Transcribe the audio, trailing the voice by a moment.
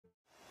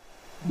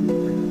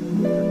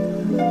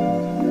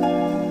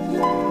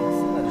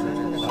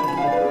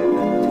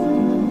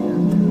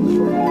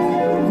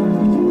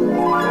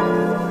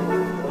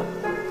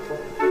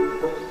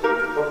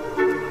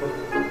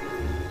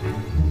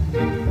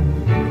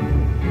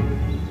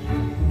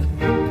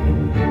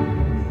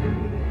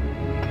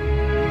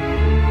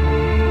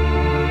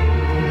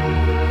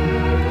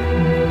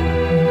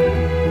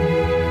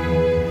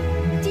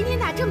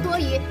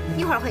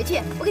回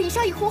去，我给你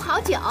烧一壶好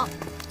酒。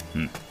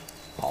嗯，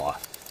好啊。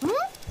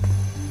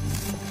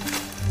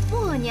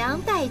默娘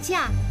待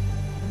嫁，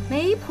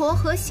媒婆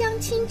和乡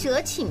亲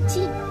者请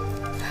进。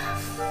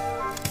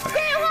桂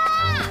花，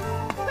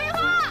桂花，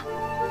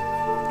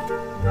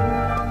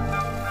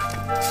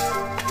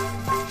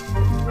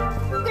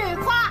桂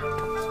花，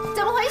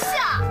怎么回事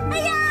啊？哎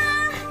呀，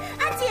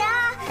阿姐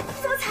啊，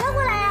你怎么才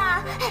回来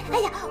啊？哎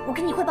呀，我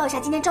跟你汇报一下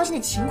今天招亲的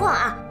情况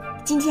啊。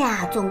今天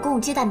啊，总共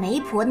接待媒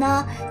婆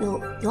呢有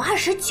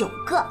29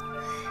个，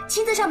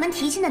亲自上门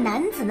提亲的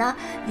男子呢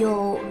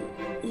有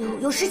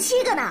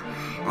17个呢，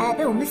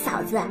被我们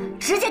嫂子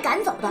直接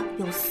赶走的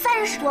有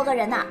30多个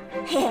人呢，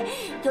嘿嘿，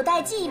有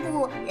待进一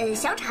步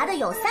详查的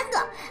有3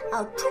个，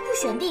初步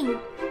选定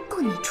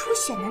供你初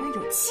选的呢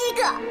有7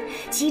个，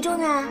其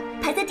中呢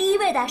排在第1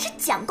位的是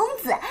蒋公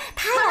子，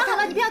他呀……好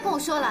了，你不要跟我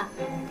说了。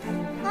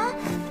啊，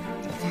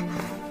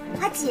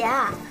阿姐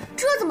啊，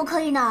这怎么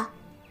可以呢？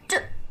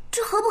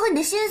这合不合你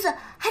的心思，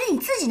还得你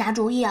自己拿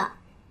主意啊！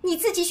你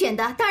自己选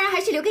的，当然还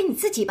是留给你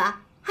自己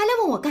吧，还来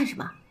问我干什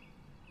么？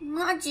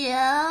阿姐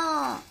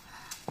啊！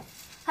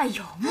哎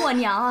呦，默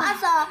娘啊！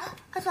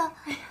阿嫂，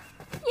哎呀，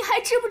你还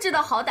知不知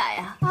道好歹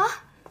呀？啊！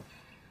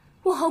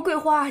我和桂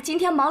花今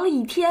天忙了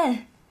一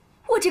天，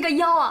我这个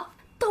腰啊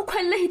都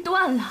快累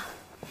断了。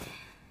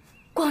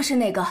光是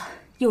那个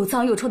又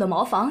脏又臭的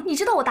茅房，你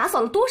知道我打扫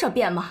了多少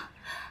遍吗？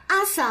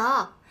阿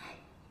嫂，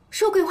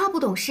说桂花不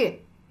懂事，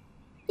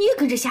你也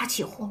跟着瞎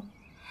起哄。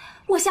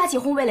我瞎起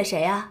哄为了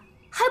谁啊？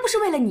还不是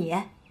为了你。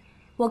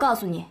我告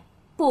诉你，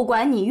不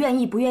管你愿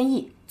意不愿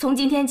意，从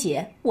今天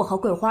起，我和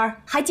桂花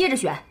还接着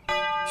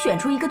选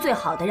出一个最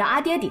好的让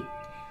阿爹顶。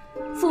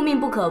父命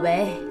不可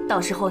违，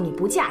到时候你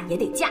不嫁也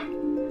得嫁。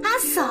阿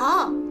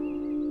嫂，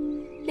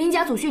林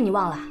家祖训你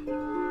忘了？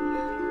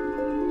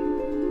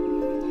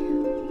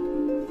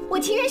我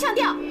情愿上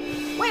吊，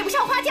我也不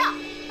上花轿。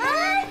阿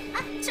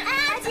姐，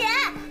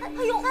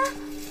哎呦，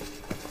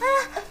哎呀，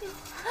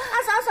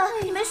阿嫂，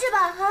你没事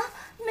吧？啊，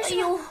没事。哎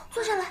呦，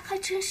坐下来，还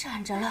真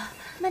闪着了。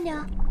慢点。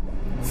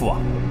父王，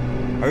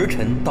儿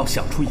臣倒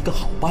想出一个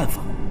好办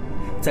法，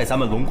在咱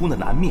们龙宫的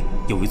南面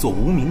有一座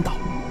无名岛，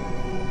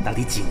那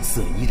里景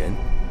色宜人，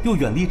又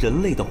远离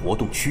人类的活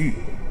动区域，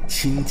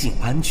清静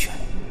安全。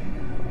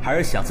孩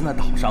儿想在那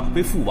岛上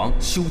为父王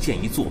修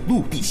建一座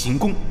陆地行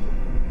宫。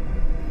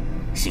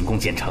行宫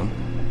建成，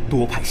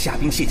多派下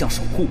兵蟹将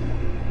守护，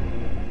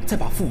再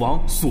把父王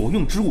所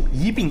用之物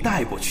一并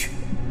带过去。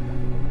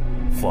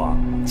父王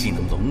既能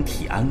龙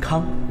体安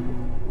康，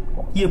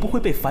也不会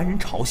被凡人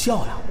嘲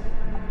笑呀。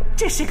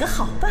这是个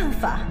好办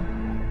法，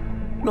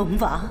龙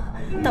王，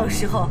到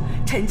时候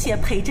臣妾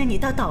陪着你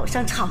到岛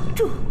上常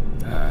住。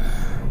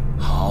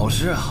好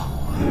是好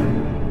啊，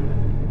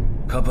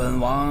可本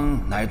王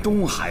乃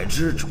东海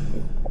之主，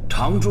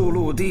常驻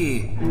陆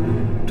地，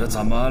这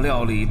怎么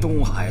料理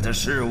东海的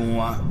事务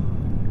啊？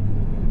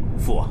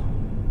父王，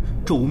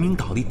这无名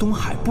岛离东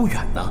海不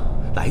远呢，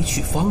来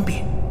去方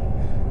便。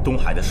东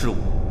海的事务，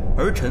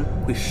儿臣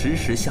会时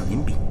时向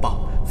您禀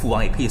报，父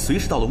王也可以随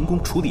时到龙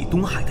宫处理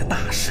东海的大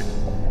事。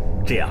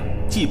这样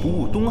既不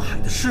误东海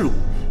的事务，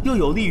又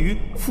有利于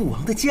父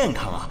王的健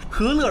康啊，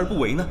何乐而不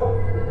为呢？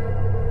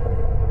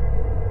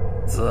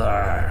子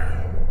儿，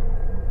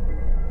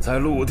在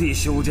陆地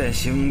修建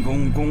行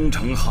宫，工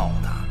程浩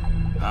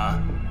大啊，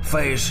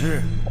费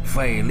时、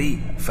费力、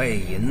费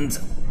银子，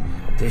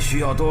得需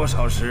要多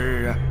少时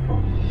日啊？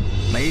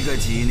没个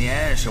几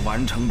年是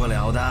完成不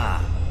了的。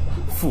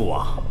父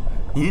王，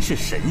您是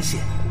神仙，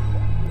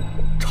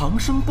长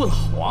生不老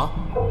啊，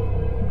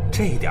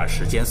这点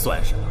时间算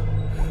什么？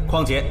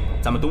况且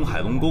咱们东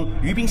海龙宫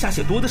余兵下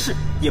血多的是，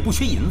也不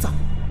缺银子。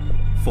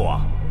父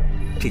王，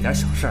这点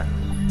小事儿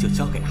就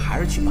交给孩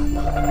儿去办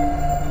吧。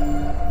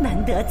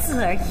难得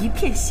子儿一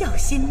片孝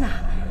心呐，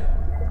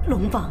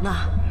龙王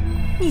啊，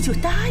你就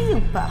答应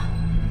吧，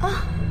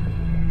啊。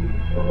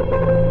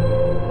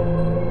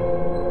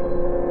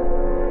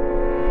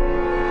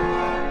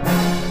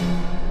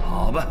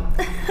好吧，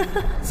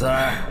子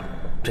儿，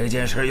这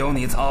件事由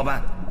你操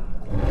办。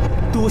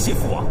多谢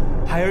父王，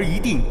孩儿一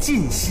定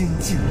尽心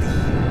尽力。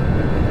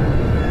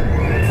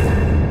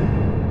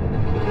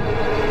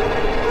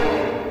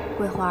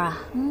桂花啊，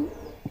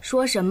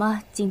说什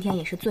么今天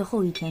也是最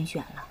后一天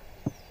选了，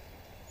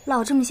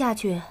老这么下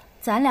去，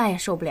咱俩也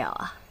受不了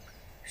啊。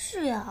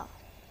是呀，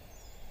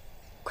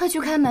快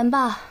去开门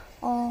吧。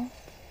哦。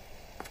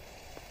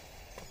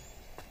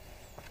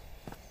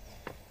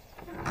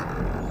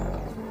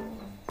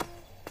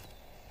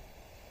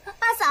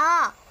阿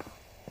嫂，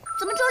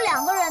怎么只有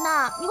2个人呢？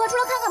你快出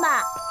来看看吧。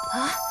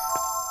啊，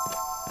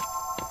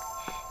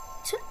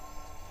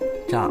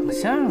长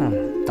相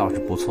倒是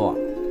不错，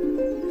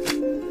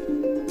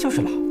就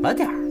是老了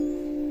点儿。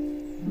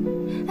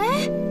哎，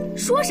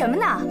说什么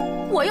呢？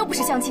我又不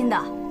是相亲的。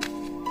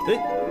哎，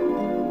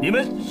你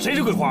们谁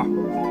是桂花？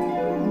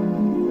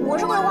我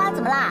是桂花，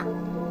怎么啦？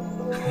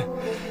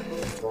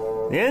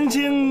年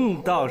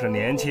轻倒是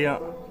年轻，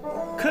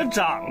可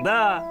长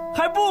得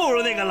还不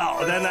如那个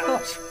老的呢。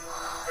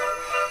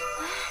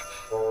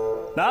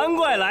难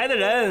怪来的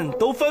人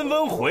都纷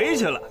纷回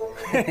去了。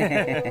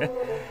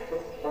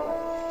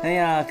哎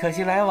呀，可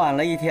惜来晚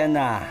了一天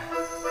呐。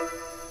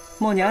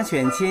默娘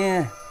选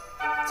亲，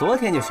昨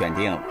天就选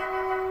定了。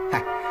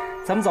嗨，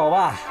咱们走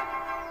吧。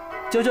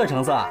就这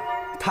成色，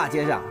大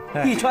街上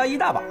一穿一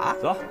大把。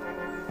走。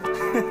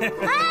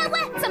哎喂，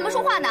怎么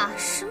说话呢？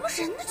什么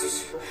人呢这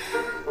是？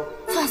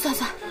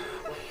算，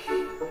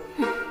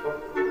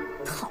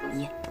讨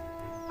厌。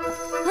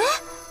哎，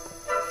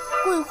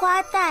桂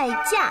花待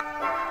嫁，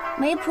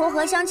媒婆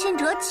和相亲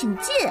者请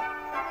进。哎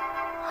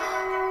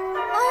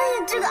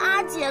呀，这个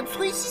阿姐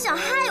存心想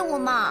害我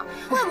嘛，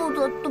怪不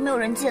得都没有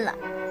人进来。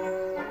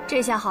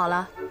这下好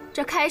了，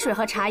这开水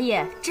和茶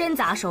叶真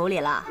砸手里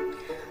了。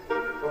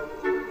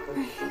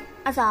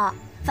阿嫂，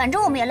反正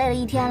我们也累了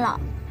一天了，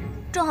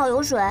正好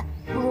有水，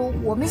不如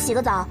我们洗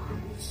个澡，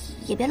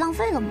也别浪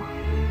费了嘛。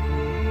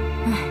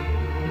哎，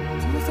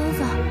走。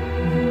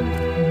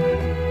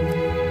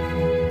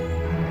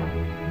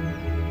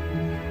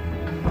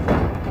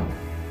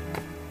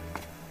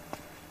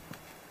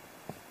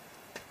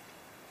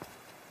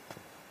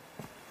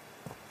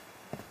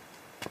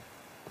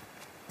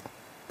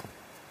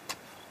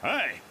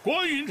哎，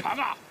关云长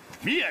啊，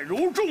面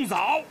如重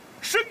枣，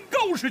身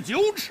高是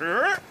9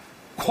尺，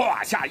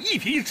胯下一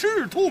匹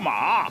赤兔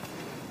马，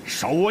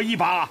手握一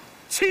把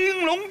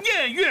青龙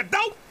偃月刀。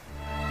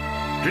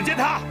只见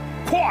他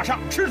跨上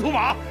赤兔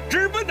马，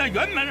直奔那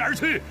辕门而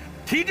去，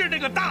提着那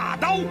个大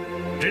刀。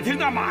只听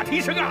那马蹄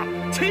声啊，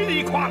叽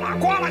里呱啦，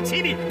呱啦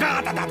叽里，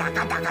嘎哒哒哒，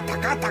嘎哒嘎哒，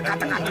嘎哒嘎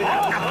哒嘎哒。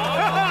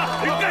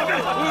哎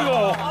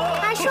呦！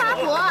阿叔阿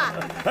伯，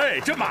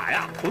哎，这马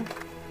呀。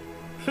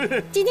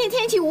今天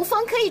天气无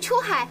风，可以出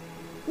海，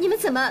你们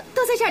怎么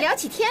都在这儿聊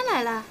起天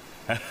来了？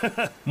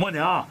默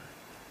娘，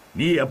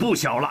你也不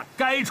小了，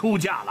该出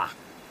嫁了。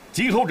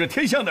今后这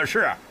天下的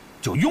事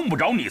就用不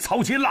着你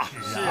操心了。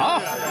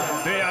啊，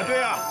对呀，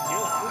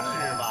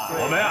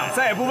我们啊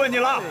再也不问你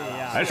了。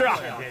哎，是啊。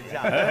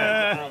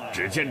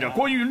只见这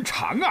关云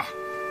长啊，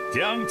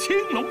将青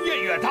龙偃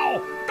月刀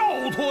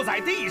倒拖在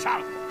地上，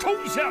冲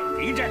向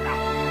敌阵呐。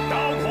刀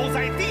口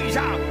在地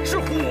上是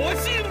火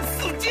星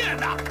四溅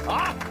呐！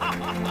啊！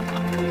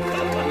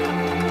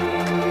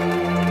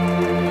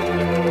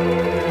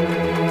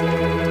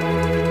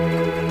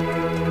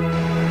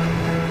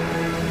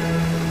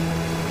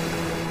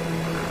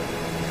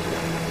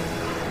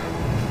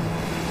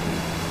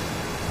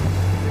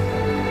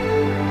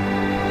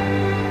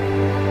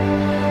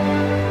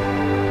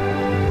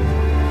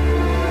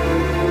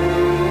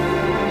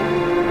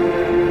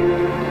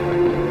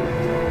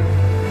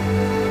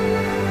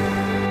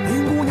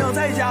林姑娘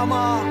在家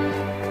吗？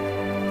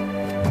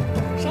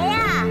谁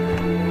呀？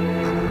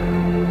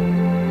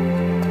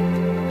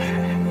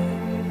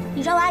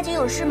你找我阿姐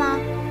有事吗？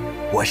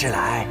我是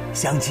来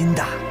相亲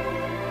的。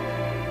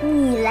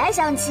你来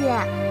相亲？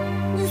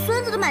你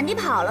孙子都满地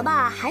跑了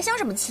吧，还相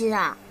什么亲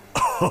啊？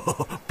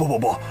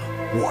不，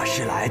我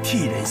是来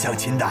替人相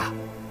亲的。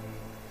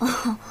哦，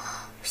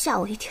吓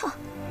我一跳。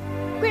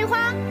桂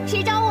花，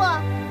谁找我？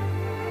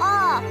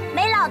哦，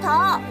梅老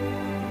头。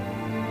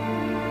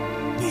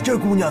你这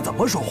姑娘怎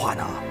么说话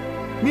呢？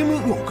明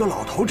明有个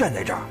老头站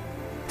在这儿，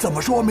怎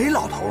么说没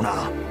老头呢？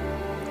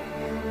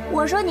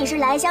我说你是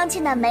来相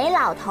亲的梅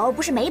老头，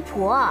不是媒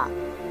婆。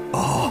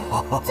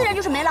哦，自然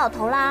就是梅老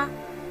头啦。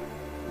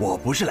我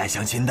不是来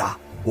相亲的，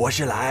我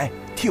是来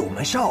替我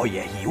们少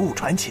爷以物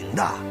传情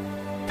的。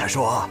他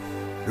说，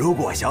如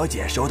果小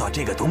姐收到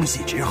这个东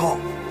西之后，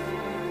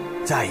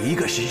在1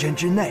个时辰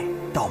之内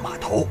到码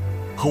头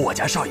和我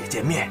家少爷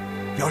见面。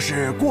要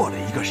是过了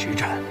1个时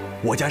辰，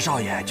我家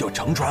少爷就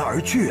乘船而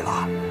去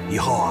了，以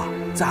后啊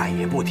再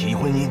也不提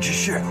婚姻之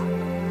事了。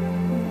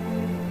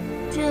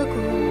这个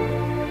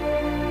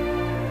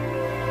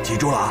记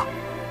住了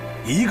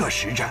，1个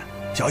时辰，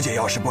小姐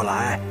要是不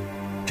来，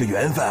这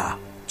缘分啊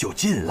就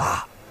尽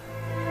了。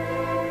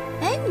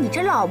哎，你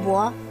这老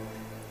伯，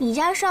你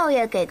家少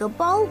爷给个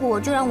包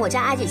裹就让我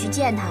家阿姐去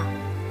见他，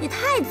也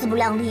太自不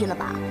量力了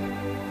吧？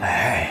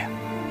哎，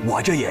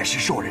我这也是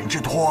受人之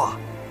托，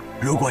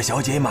如果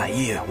小姐满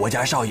意，我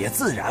家少爷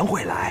自然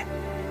会来，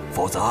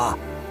否则，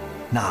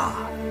那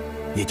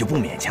也就不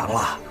勉强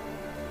了。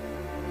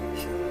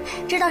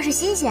这倒是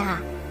新鲜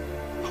啊！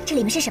这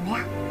里面是什么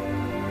呀？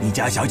你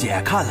家小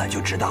姐看了就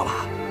知道了。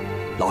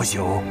老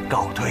朽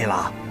告退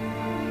了。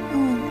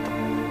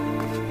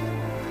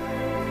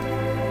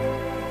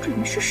这里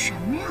面是什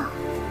么呀？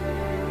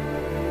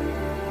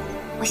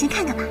我先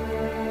看看吧。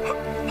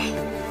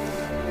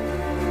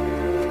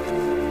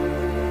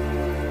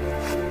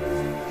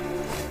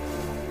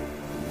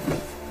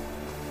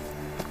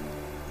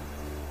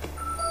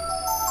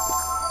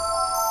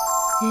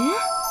咦，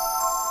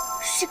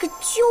是个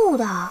旧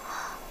的，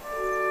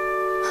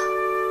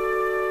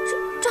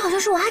这好像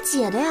是我阿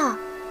姐的呀。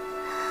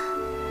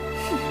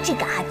哼，这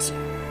个阿姐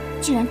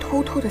竟然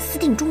偷偷的私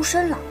定终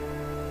身了。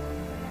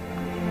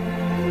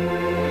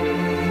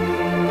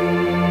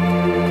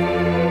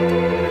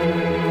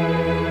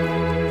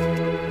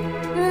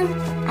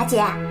阿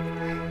姐，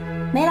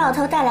梅老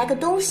头带来个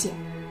东西，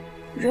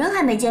人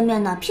还没见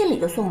面呢，聘礼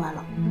就送来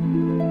了。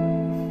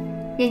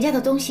人家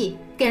的东西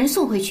给人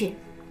送回去。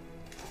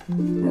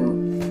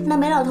那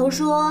梅老头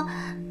说，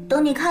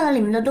等你看了里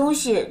面的东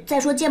西，再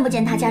说见不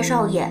见他家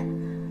少爷。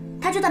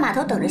他就在码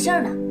头等着信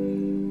儿呢。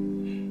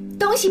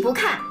东西不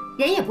看，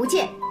人也不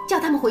见，叫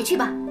他们回去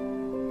吧。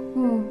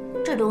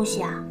这东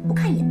西啊，不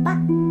看也罢。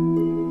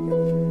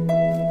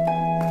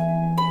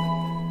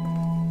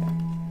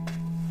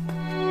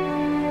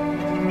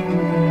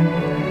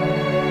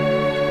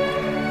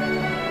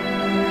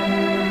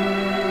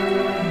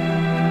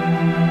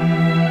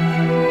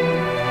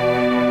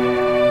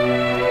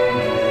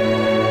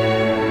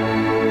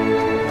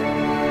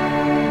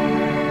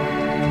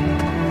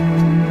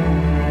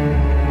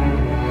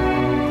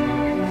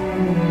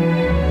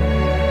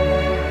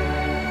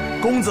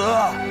公子，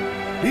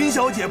林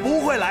小姐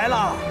不会来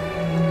了。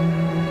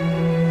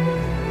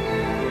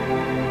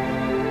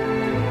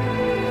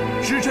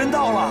时辰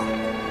到了，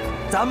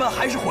咱们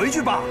还是回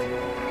去吧。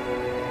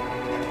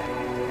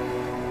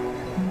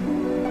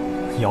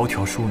窈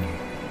窕淑女，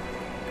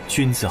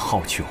君自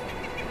好逑。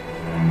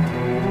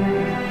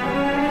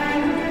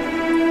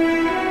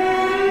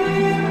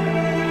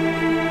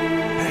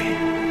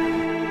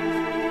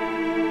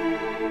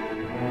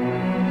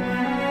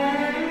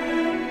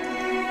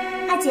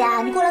阿姐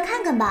啊，你过来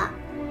看看吧。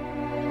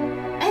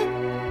哎，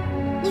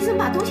你怎么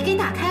把东西给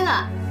打开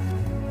了？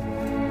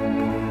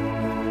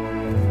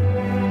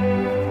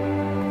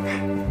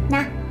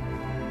拿。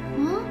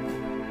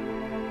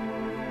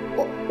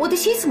我的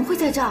鞋怎么会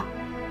在这儿？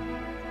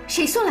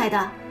谁送来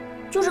的？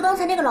就是刚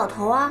才那个老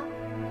头啊。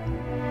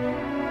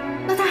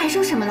那他还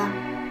说什么了？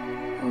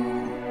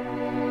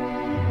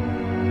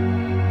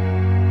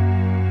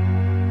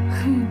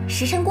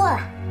时辰过了。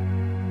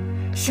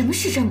什么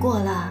时辰过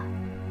了？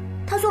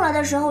他送来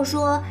的时候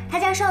说，他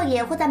家少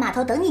爷会在码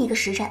头等你一个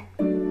时辰。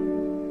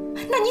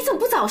那你怎么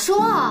不早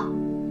说啊？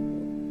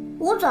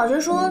我早就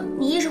说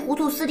你一时糊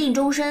涂私定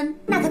终身，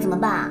那可怎么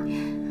办啊？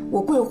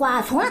我桂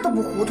花从来都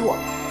不糊涂，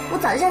我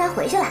早就叫他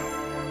回去了。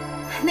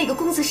那个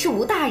公子是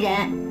吴大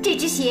人，这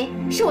只鞋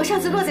是我上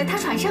次落在他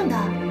船上的。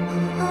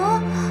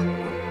啊，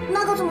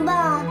那可怎么办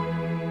啊？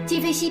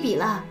今非昔比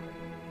了，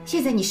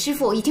现在你师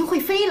傅已经会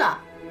飞了，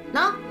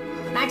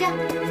拿着。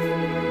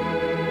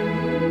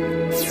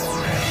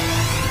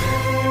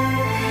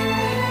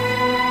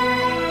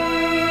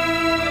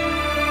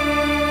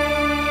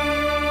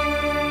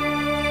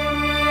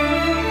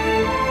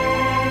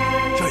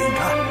这一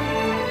看，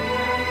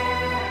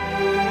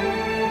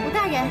吴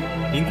大人，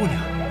林姑娘，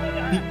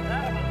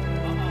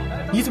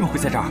你怎么会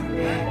在这儿？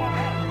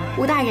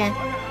吴大人，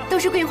都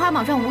是桂花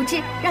莽撞无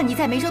知，让你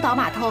在湄洲岛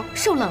码头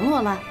受冷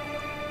落了。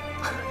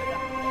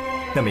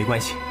那没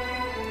关系，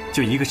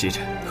就一个时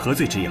辰，何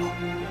罪之有？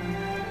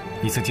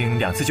你曾经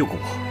2次救过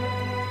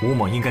我，吴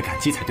某应该感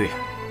激才对啊。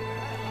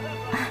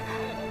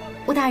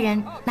吴大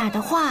人哪儿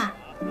的话？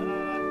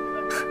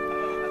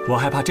我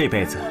还怕这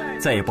辈子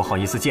再也不好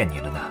意思见你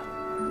了呢，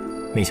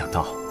没想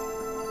到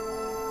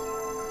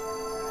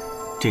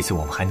这次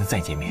我们还能再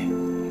见面。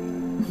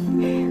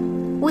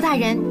吴大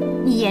人，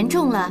你言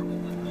重了，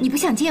你不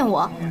想见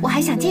我，我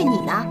还想见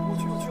你呢。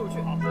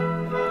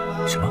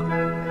什么？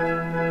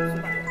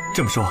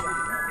这么说，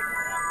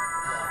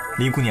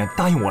林姑娘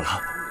答应我了？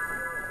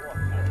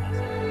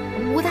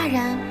吴大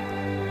人，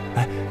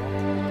哎，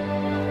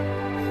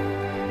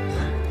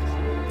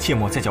切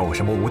莫再叫我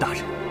什么吴大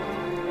人。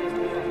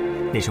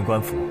那身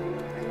官服，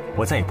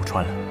我再也不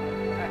穿了。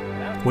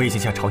我已经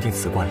向朝廷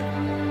辞官了。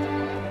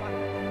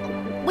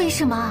为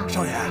什么？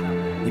少爷，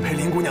你陪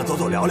林姑娘走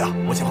走聊聊，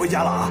我先回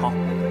家了啊。好。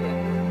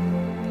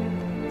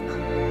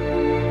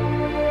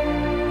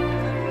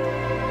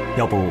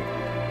要不，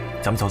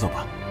咱们走走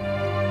吧。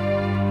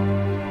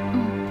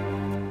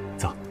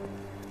走。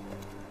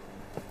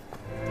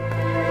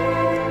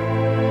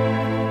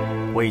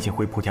我已经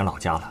回莆田老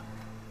家了。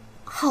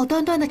好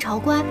端端的朝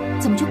官，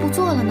怎么就不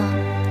做了呢？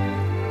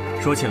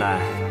说起来，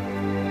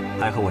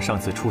还和我上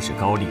次出使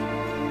高丽，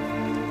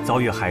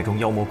遭遇海中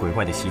妖魔鬼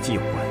怪的袭击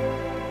有关。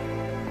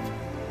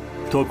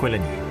多亏了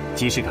你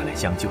及时赶来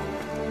相救，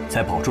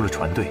才保住了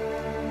船队，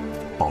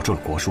保住了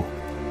国术。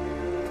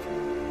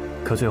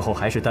可最后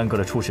还是耽搁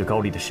了出使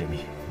高丽的使命，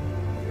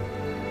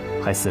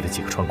还死了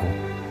几个船工。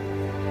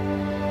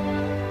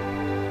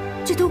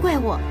这都怪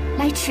我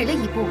来迟了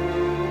一步。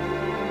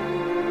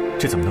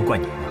这怎么能怪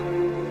你呢？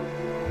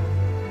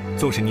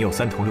纵使你有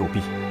3头6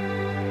臂，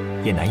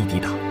也难以抵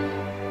挡。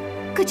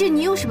可这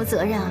你有什么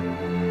责任啊？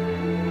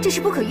这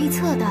是不可预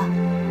测的。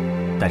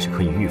但是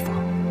可以预防。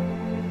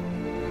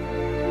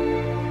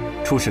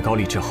出使高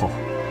丽之后，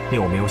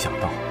令我没有想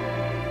到，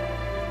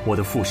我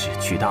的副使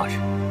曲大人，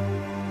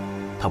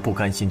他不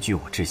甘心居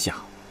我之下，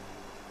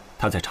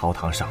他在朝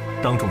堂上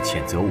当众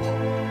谴责我，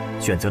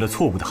选择了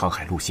错误的航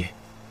海路线，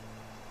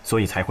所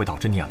以才会导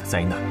致那样的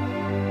灾难。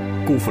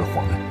辜负了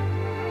皇恩。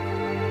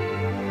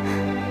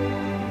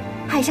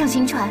海上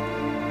行船，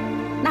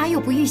哪有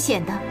不遇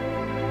险的？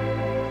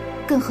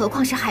更何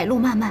况是海路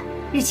漫漫，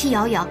日期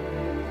遥遥。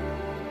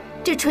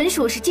这纯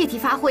属是借题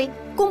发挥，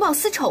公报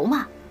私仇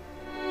嘛。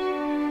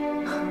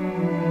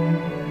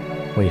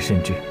我也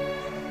深知，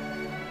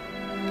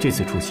这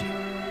次出行，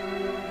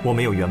我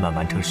没有圆满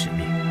完成使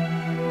命，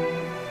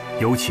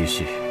尤其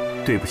是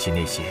对不起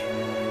那些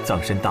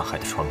葬身大海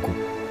的船工，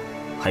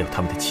还有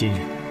他们的亲人。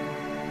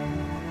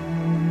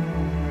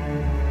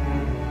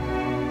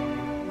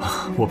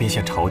我便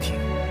向朝廷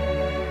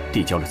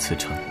递交了辞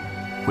呈，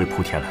回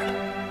莆田来了。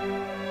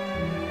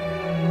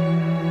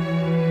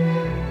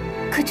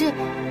可这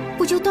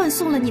不就断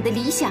送了你的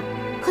理想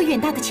和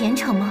远大的前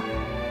程吗？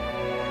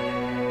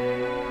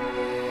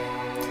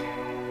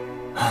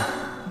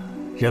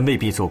人未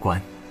必做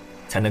官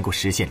才能够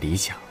实现理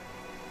想，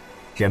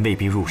人未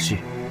必入仕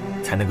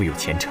才能够有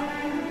前程。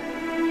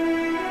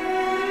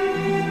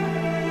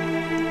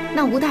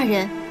那吴大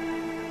人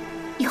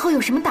以后有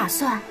什么打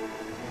算？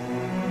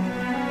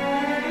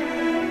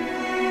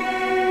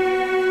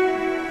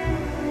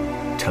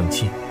成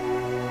亲。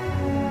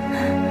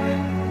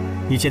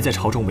以前在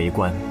朝中为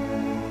官，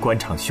官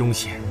场凶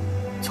险，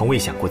从未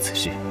想过此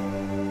事，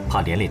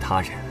怕连累他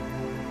人。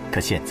可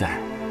现在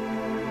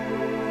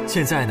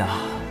呢，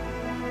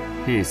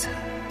日子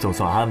总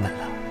算安稳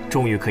了，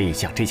终于可以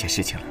想这些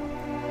事情了。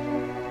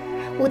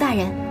吴大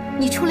人，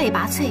你出类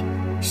拔萃，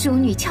淑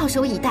女翘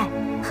首以待，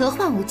何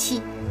患无期？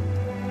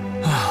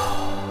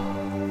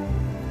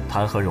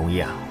谈何容易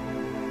啊！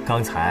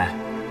刚才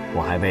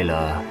我还为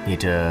了你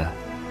这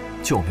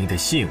救命的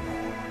信物，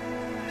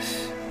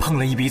碰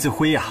了一鼻子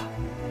灰啊！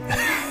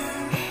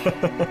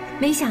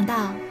没想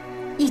到，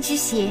一只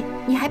鞋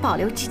你还保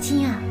留至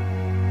今啊！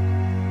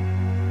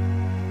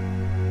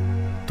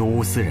睹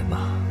物思人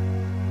嘛。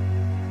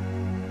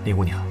林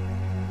姑娘，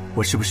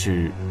我是不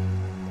是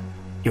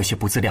有些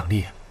不自量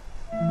力？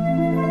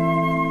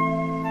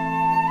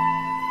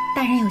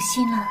大人有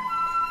心了。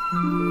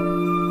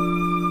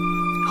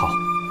好，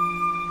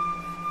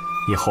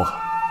以后啊，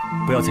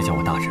不要再叫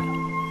我大人了。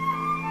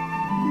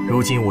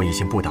如今我已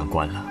经不当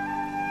官了。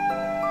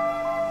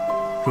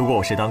如果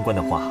我是当官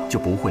的话，就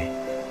不会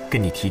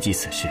跟你提及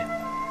此事，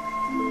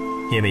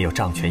因为有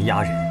杖权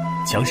压人、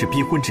强势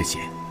逼婚之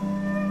嫌。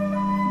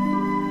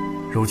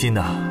如今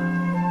呢，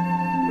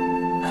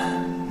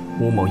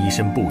吴某一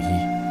身布衣，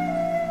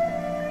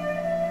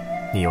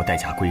你又待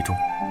嫁闺中，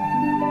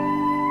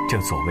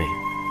正所谓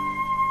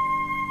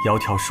窈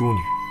窕淑女，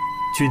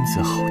君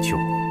子好逑。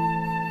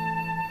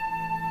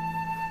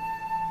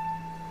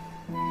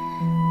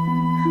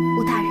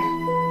吴大人，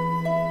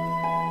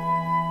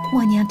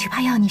默娘只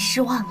怕要你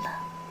失望了。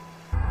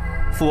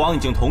父王已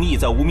经同意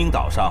在无名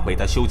岛上为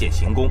他修建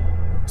行宫，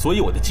所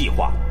以我的计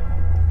划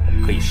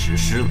可以实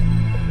施了。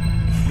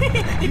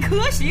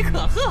可喜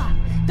可贺！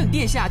等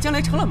殿下将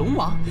来成了龙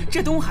王，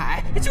这东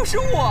海就是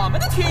我们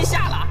的天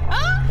下了啊！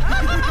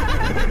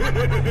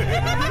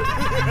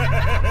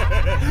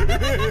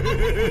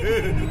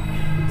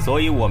所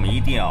以我们一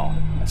定要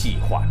计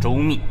划周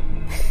密，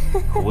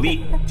土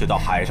地就到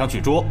海上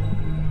去捉，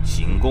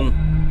行宫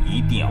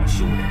一定要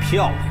修得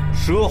漂亮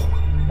奢华，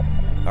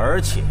而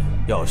且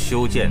要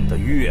修建得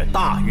越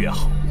大越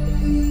好。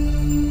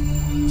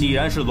既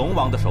然是龙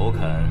王的首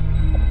肯，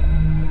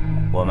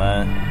我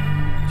们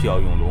就要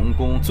用龙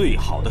宫最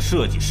好的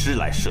设计师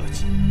来设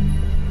计，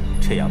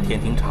这样天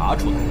庭查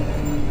出来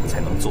才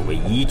能作为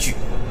依据，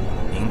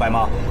明白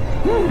吗？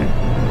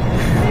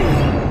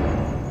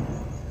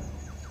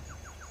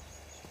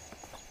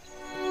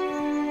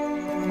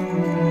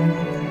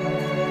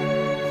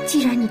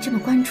既然你这么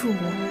关注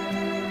我，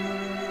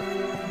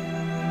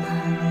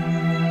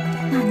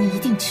那你一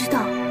定知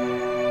道，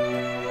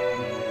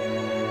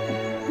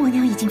默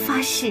娘已经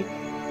发誓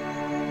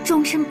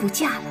终身不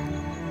嫁了。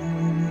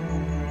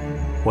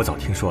我早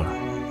听说了，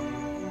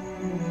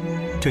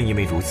正因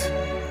为如此，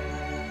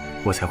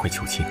我才会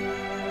求亲。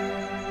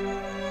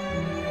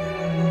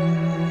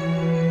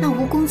那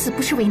吴公子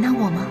不是为难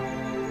我吗？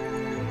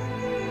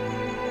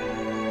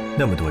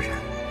那么多人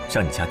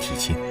让你家提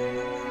亲，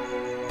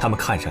他们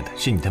看上的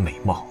是你的美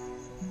貌、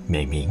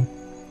美名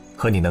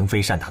和你能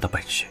飞善达的本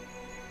事，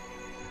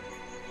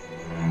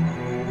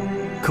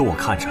可我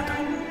看上的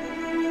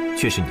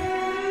却是你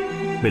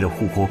为了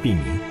护国庇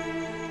民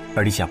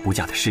而立下不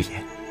嫁的誓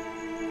言，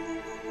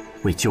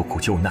为救苦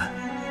救难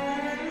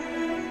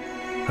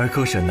而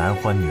割舍男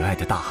欢女爱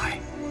的大爱。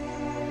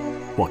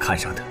我看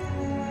上的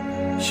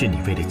是你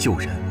为了救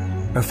人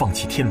而放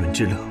弃天伦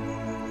之乐。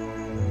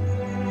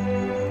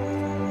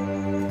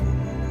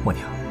默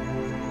娘，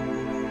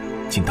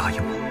请答应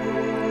我，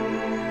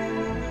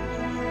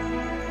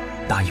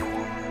答应我，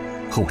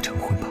和我成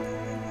婚吧。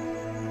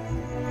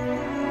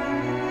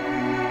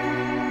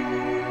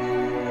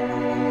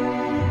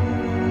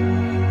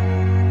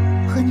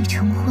和你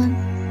成婚，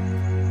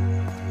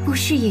不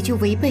是也就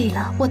违背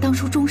了我当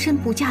初终身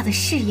不嫁的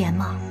誓言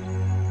吗？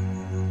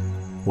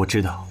我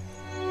知道，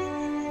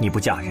你不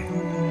嫁人，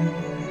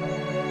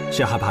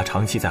是害怕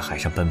长期在海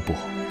上奔波，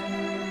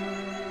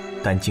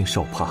担惊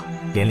受怕，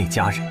连累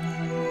家人。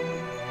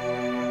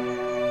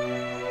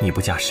你不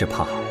嫁是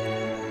怕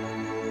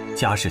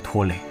家事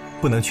拖累，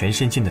不能全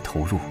身心的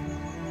投入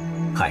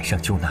海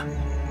上救难。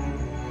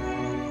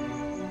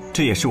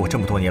这也是我这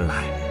么多年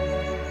来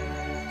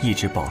一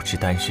直保持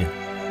单身，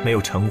没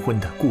有成婚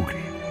的顾虑。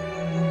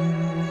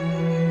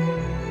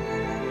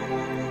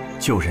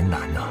救人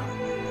难啊，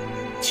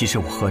其实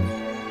我和你，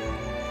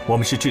我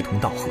们是志同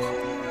道合。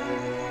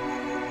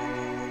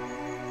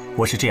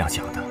我是这样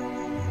想的，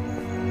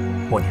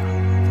默娘，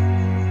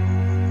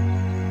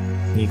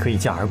你可以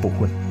嫁而不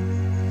婚，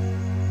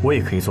我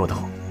也可以做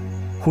到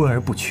婚而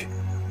不娶。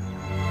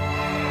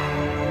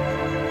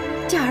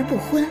嫁而不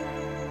婚，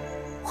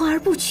婚而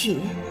不娶，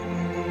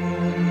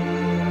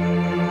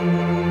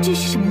这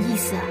是什么意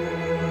思啊？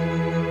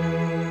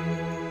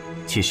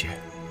其实，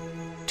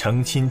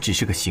成亲只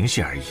是个形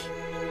式而已。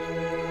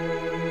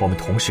我们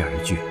同室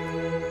而居，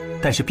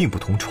但是并不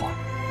同床。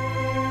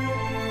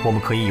我们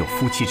可以有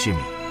夫妻之名，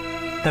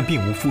但并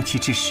无夫妻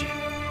之实。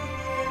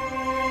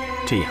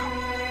这样，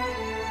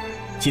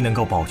既能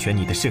够保全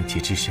你的圣洁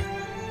之身，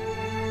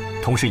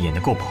同时也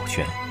能够保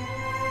全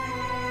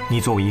你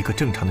作为一个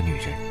正常的女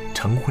人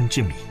成婚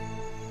之名。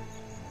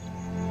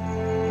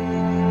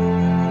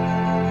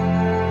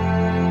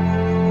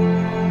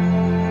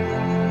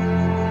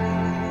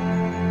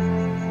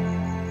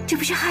这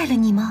不是害了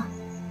你吗？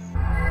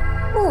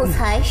木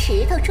材、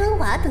石头、砖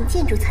瓦等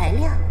建筑材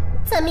料，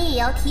咱们也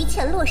要提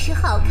前落实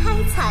好开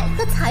采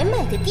和采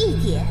买的地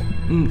点。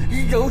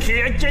由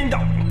谁来建造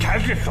才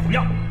是首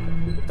要？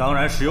当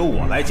然是由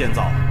我来建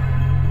造。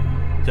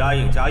嘉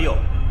应、嘉佑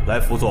来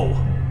辅佐我。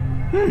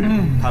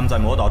他们在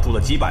魔岛住了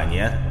几百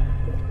年，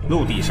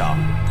陆地上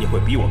也会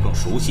比我更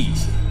熟悉一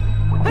些。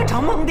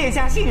承蒙殿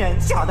下信任，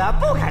小的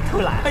不敢偷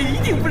懒，一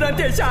定不让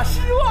殿下失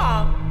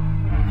望。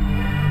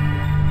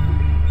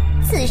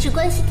此事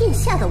关系殿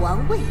下的王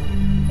位，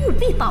务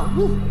必保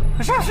密。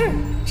是。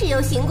只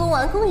有行宫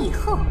完工以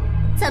后，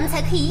咱们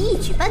才可以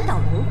一举扳倒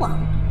龙王。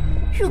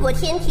如果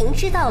天庭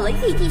知道了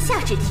玉帝下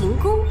旨停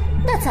工，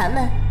那咱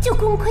们就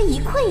功亏一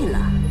篑了。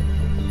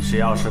谁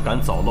要是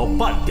敢走漏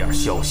半点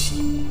消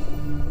息，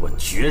我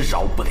绝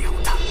饶不了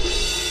他。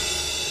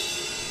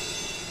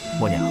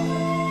默娘，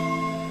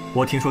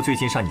我听说最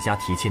近上你家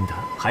提亲的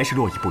还是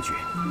络绎不绝，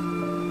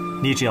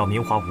你只要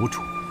名花无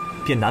主，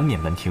便难免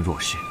门庭若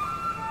市。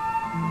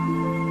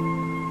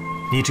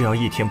你只要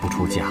一天不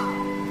出家，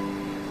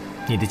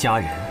你的家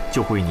人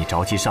就会为你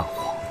着急上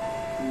火，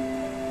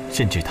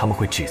甚至他们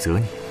会指责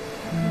你。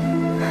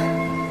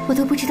我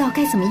都不知道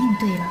该怎么应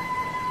对了，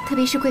特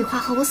别是桂花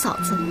和我嫂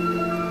子，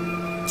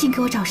净给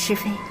我找是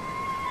非。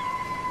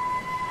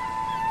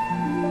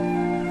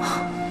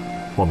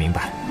我明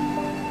白，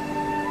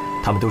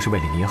他们都是为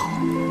了你好。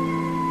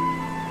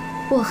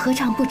我何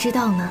尝不知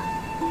道呢？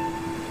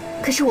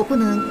可是我不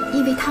能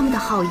因为他们的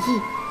好意，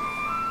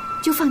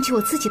就放弃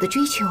我自己的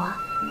追求啊。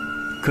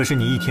可是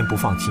你一天不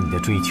放弃你的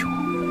追求，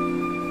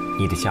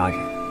你的家人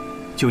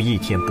就一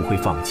天不会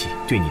放弃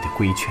对你的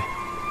规劝。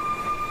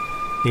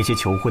那些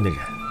求婚的人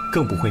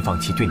更不会放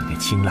弃对你的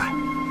青睐。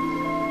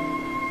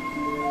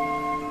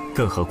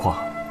更何况，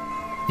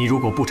你如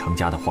果不成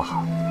家的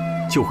话，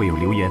就会有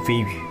流言蜚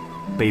语，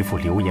背负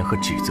流言和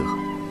指责。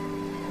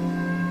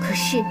可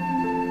是，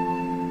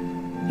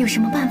有什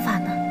么办法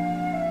呢？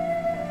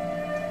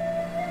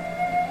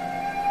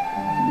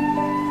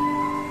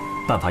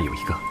办法有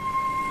一个，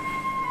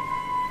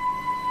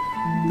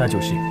那就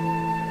是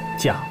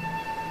嫁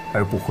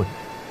而不婚。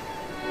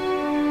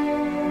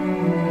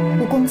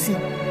五公子，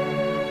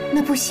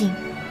那不行，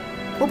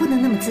我不能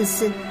那么自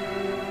私，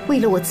为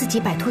了我自己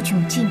摆脱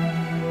窘境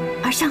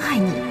而伤害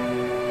你。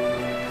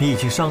你已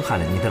经伤害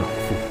了你的老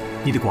父、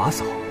你的寡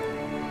嫂，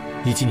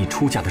以及你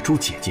出嫁的诸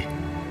姐姐。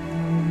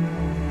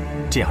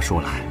这样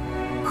说来，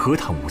何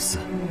谈无私？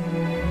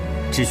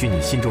只许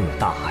你心中有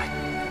大爱，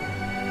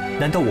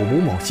难道我吴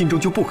某心中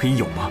就不可以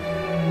有吗？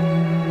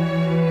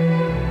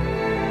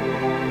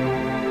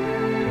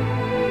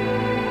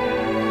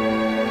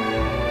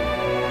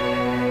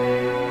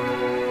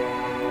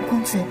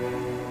公子，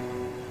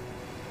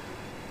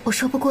我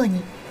说不过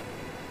你，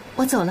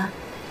我走了。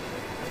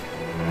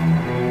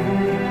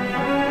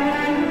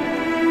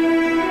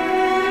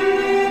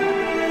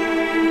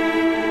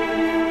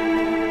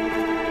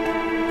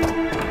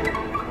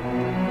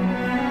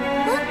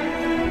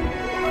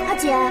阿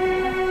姐，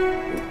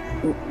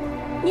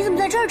你怎么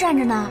在这儿站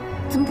着呢？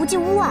怎么不进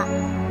屋啊？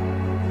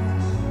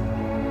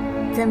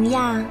怎么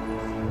样，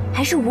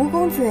还是吴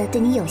公子对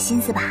你有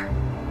心思吧？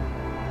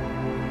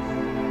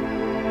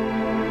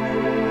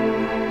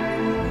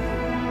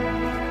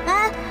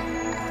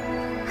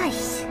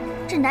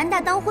这男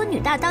大当婚，女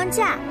大当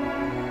嫁，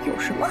有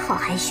什么好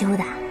害羞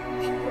的？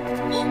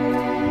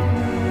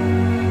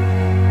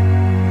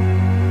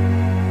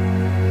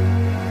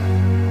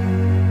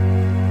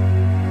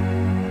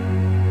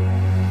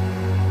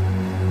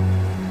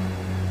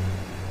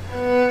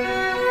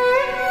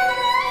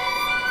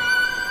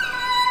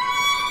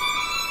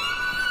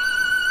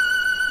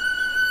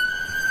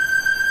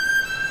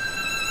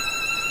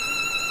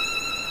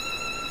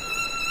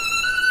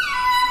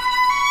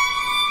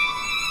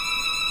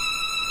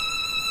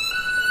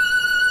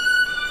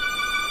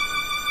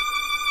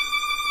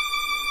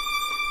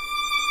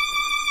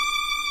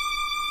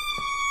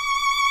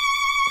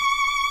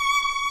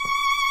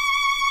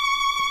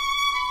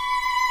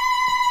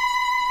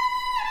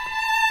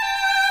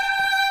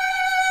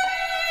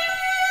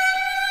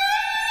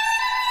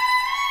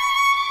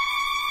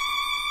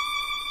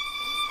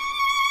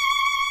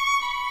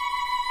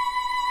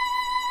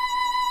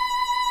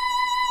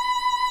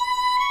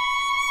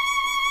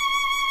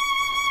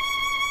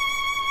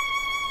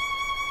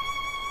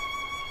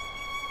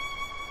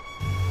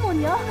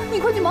娘，你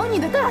快去忙你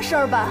的大事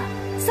儿吧。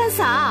三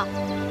嫂，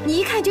你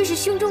一看就是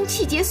胸中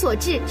气结所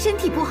致，身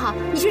体不好，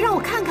你就让我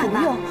看看吧。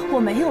不用，我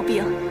没有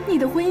病，你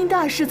的婚姻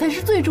大事才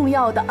是最重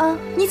要的啊！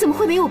你怎么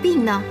会没有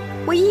病呢？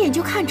我一眼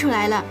就看出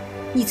来了，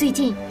你最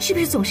近是不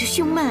是总是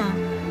胸闷啊？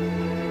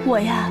我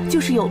呀，就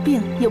是有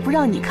病也不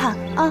让你看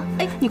啊！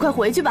哎，你快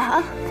回去吧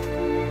啊！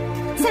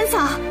三嫂，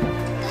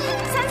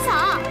三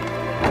嫂。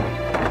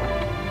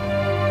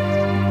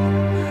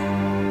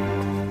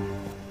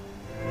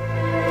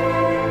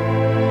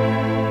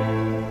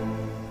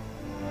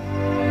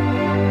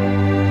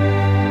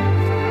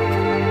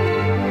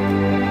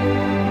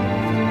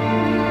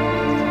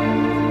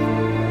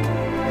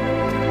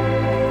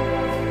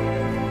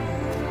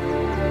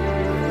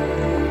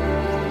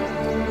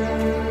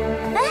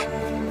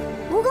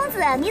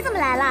你怎么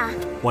来了？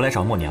我来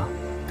找默娘，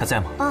她在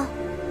吗？哦，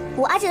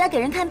我阿姐来给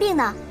人看病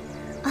呢。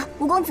啊，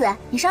吴公子，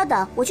你稍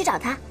等，我去找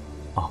她。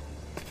哦。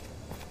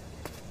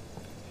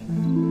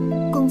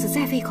公子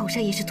再费口舌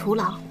也是徒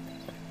劳，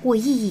我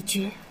意已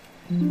决。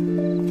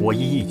我意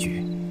已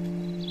决。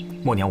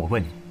默娘，我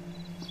问你，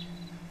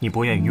你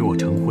不愿与我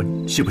成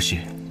婚，是不是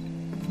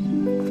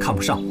看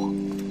不上我？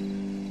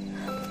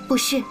不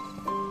是。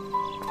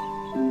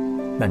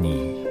那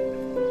你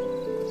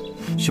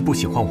是不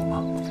喜欢我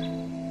吗？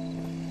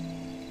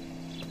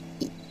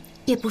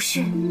也不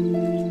是。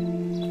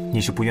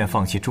你是不愿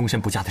放弃终身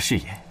不嫁的誓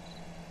言，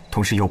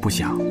同时又不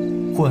想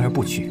婚而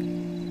不娶，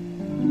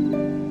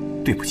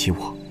对不起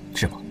我，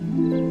是吗？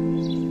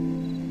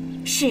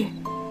是。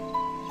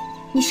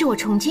你是我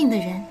崇敬的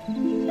人。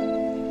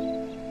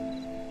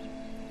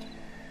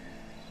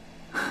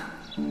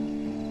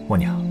默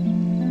娘，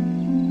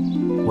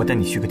我带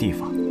你去个地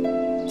方，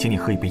请你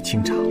喝一杯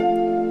清茶。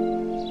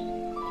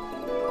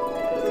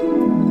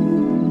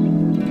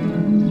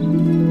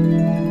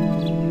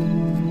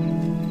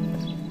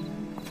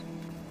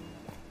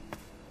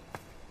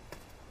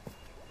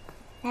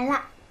来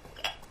了。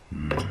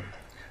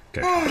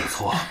这茶不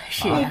错。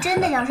是真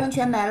的养生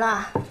全没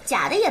了，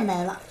假的也没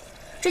了。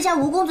这下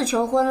吴公子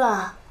求婚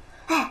了，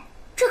哎，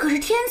这可是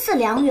天赐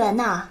良缘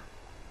呐！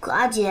可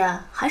阿姐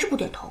还是不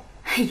点头。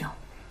哎呦，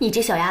你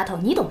这小丫头，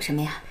你懂什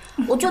么呀？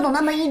我就懂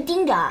那么一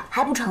丁点儿，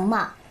还不成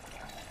吗？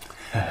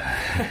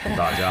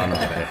大家呢，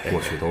过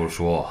去都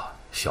说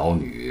小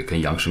女跟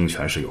杨生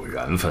全是有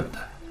缘分的，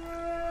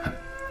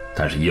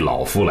但是以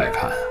老夫来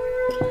看，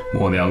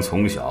默娘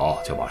从小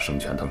就把生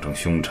全当成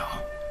兄长，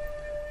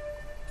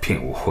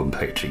并无婚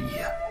配之意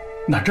啊。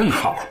那正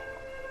好，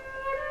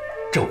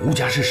这吴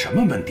家是什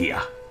么门第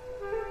啊？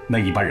那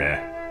一般人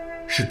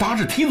是搭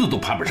着梯子都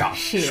攀不上。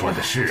是啊，说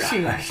的是啊，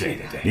是啊，对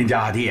对对。林家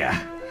阿弟，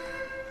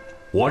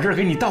我这儿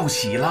给你道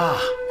喜了，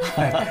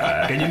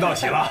给您道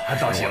喜了，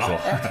道喜了，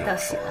道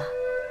喜了。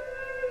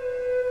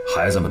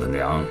孩子们的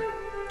娘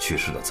去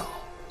世的早，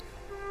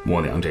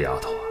默娘这丫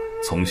头啊，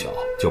从小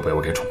就被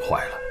我给宠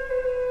坏了。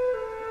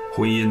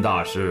婚姻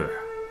大事，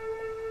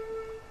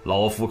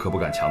老夫可不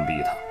敢强逼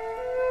她。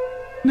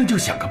那就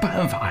想个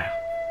办法呀。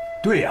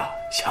对呀，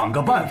想个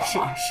办法。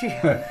是。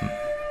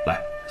来，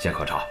先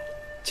喝茶，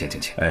请。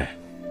哎，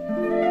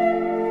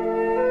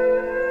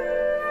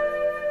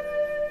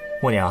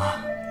默娘，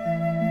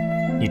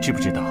你知不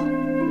知道，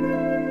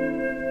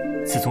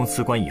自从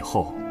辞官以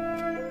后，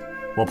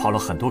我跑了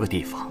很多个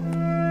地方。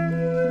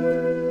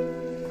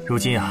如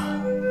今啊，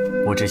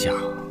我只想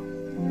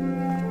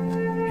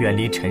远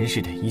离尘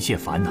世的一切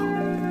烦恼。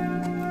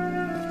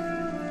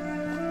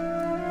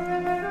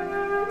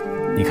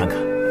你看看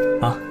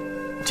啊，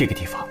这个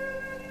地方，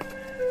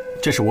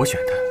这是我选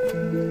的。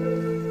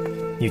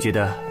你觉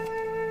得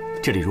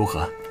这里如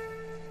何？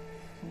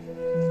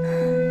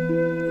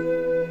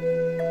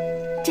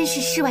真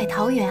是世外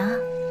桃源啊！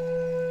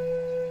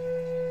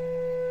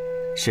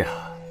是啊，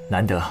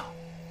难得。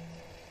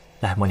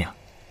来，默娘，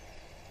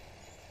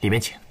里面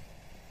请。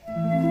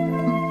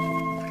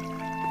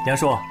梁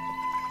叔，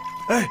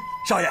哎，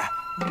少爷，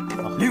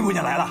林姑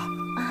娘来了。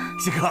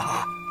稀客，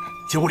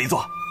请屋里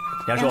坐。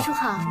梁叔，梁叔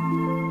好。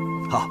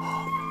好，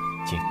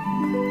请。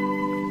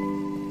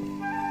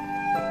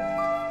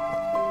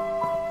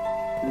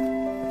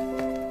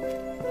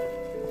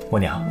默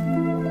娘，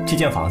这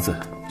间房子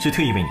是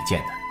特意为你建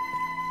的。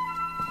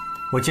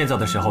我建造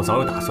的时候早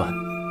有打算，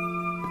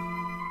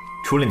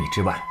除了你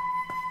之外，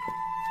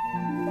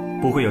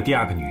不会有第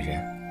二个女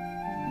人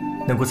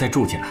能够再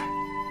住进来。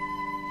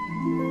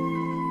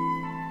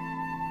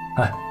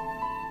哎，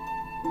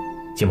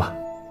请吧。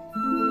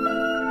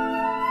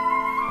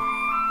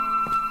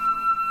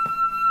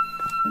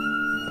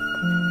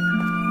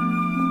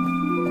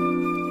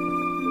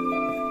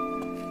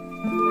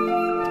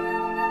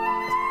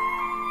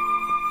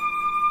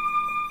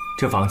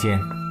这房间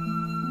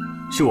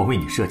是我为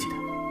你设计的，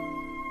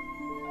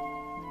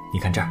你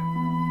看这儿。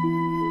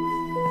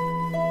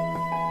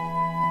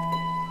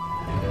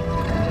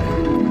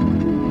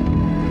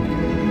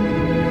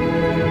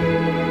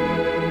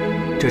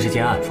这是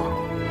间暗房，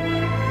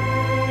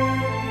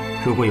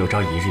如果有朝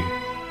一日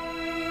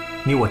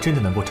你我真的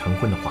能够成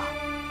婚的话，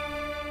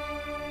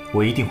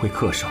我一定会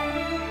恪守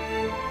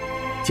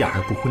嫁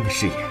而不婚的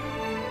誓言，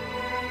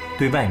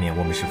对外面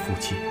我们是夫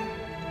妻，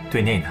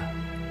对内呢，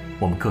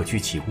我们各居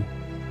其屋。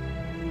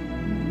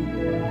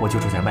我就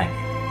住在外面，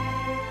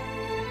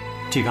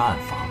这个暗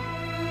房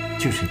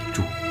就是你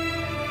住。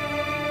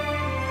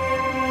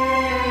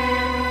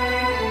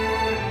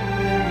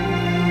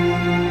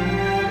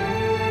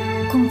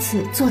公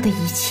子做的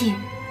一切，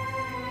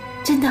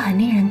真的很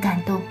令人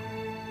感动。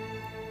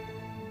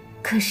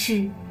可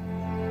是，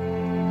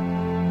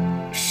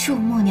恕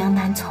默娘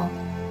难从。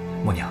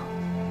默娘，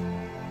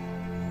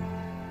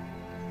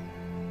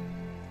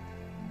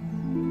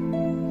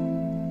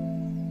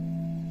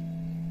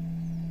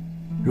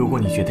如果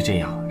你觉得这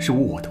样是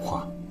误我的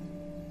话，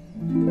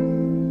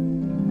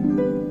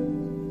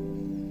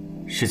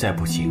实在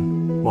不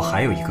行，我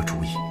还有一个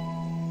主意。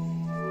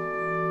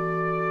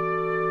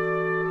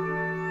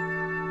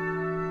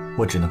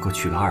我只能够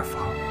娶个二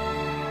房，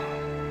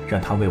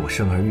让她为我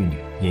生儿育女，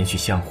延续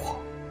香火，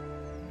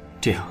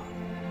这样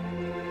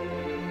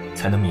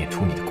才能免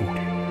除你的顾虑。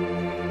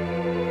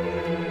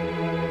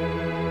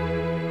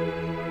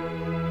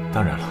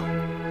当然了，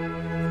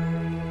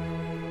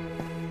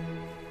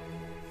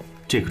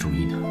这个主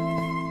意呢，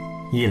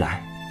一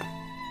来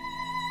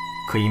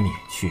可以免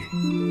去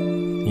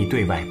你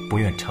对外不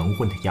愿成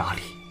婚的压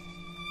力，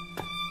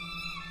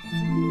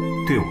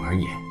对我而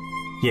言，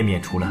也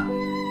免除了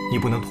你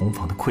不能同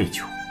房的愧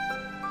疚。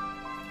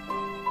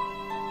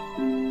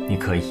你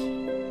可以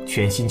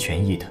全心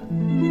全意的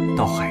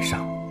到海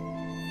上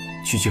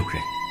去救人。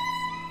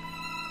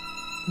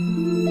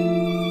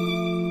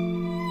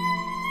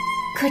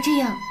可这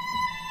样，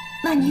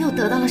那你又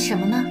得到了什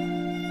么呢？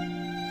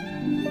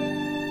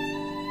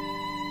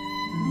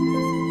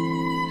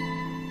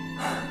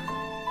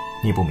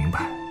你不明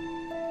白，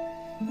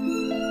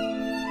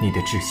你的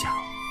志向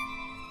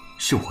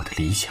是我的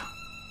理想，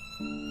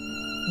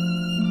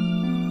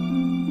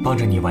帮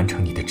着你完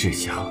成你的志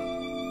向，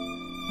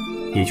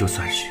也就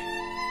算是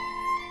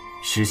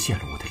实现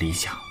了我的理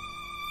想。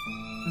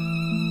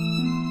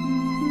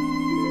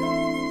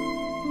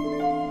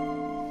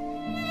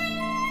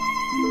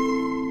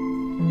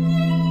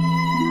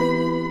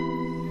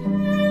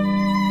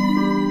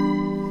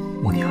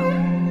默娘，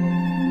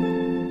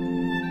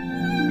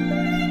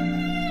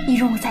你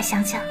容我再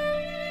想想。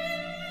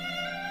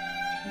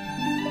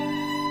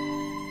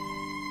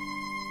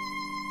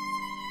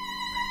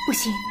不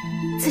行，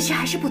此事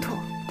还是不妥。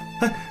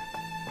哎，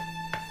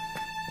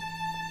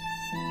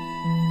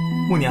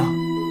默娘，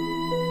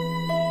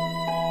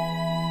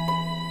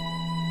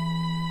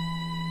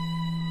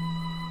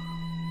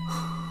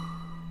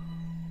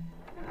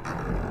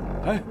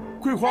哎，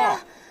桂花，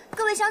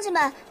各位乡亲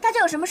们，大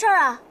家有什么事儿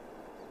啊？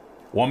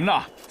我们呢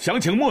想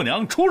请默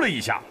娘出来一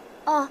下。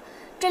哦，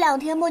这2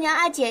天默娘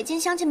阿姐见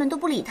乡亲们都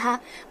不理她，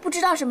不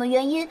知道什么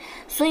原因，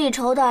所以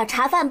愁得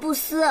茶饭不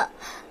思，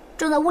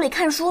正在屋里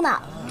看书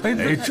呢。哎，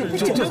这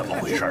怎么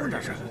回事？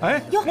这是？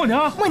哎，默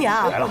娘，默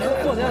娘来了。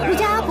儒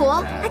家阿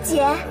伯、阿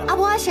姐、阿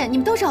伯、阿婶，你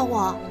们都找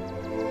我。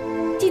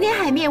今天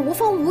海面无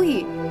风无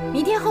雨，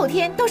明天后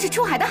天都是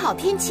出海的好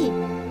天气。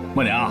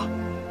默娘，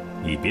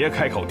你别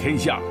开口天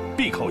象，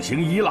闭口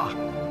行医了。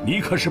你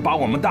可是把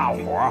我们大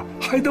伙儿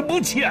害得不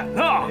浅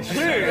呐！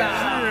是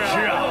啊，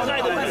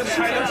害得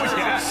不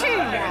浅。是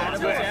啊，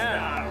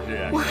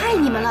对，我害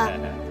你们了，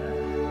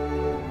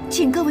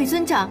请各位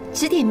尊长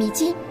指点迷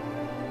津。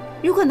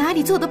如果哪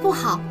里做得不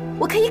好，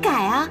我可以改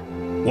啊。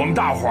我们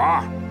大伙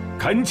儿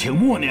恳请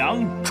默娘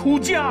出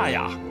嫁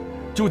呀，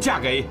就嫁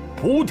给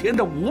莆田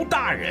的吴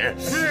大人。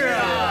是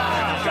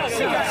啊，嫁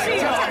给吴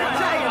大人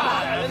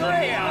吧。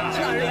对呀，嫁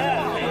给他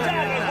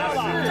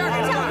吧，嫁给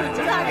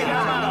吴大人吧。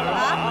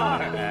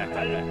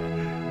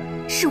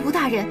是吴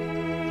大人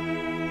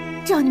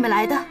叫你们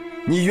来的。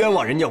你冤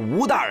枉人家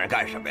吴大人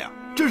干什么呀？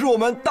这是我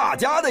们大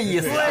家的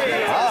意思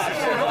啊！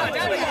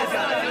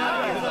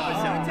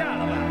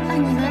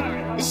你们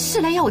是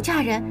来要我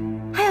嫁人，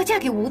还要嫁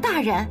给吴大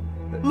人？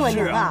默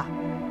娘啊，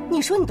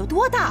你说你都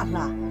多大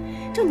了？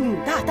这女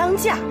大当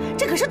嫁，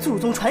这可是祖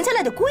宗传下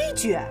来的规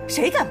矩，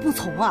谁敢不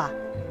从啊？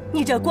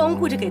你这光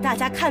顾着给大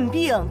家看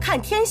病、看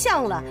天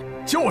象了。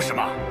就是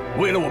嘛，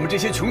为了我们这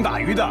些穷打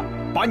鱼的，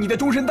把你的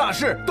终身大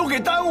事都给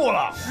耽误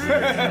了。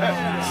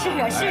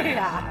是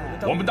啊。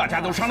我们大家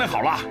都商量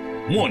好了，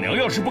默娘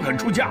要是不肯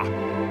出嫁，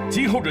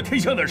今后这天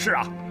象的事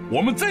啊，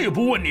我们再也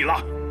不问你了。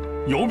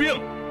有病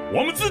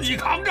我们自己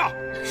扛着，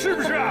是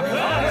不是？是啊。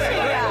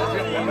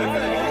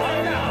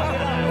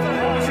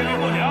恭喜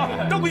默娘，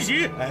恭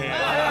喜！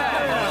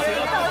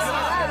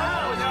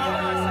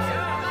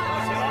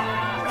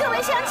各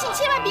位乡亲，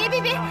千万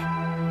别！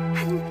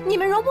你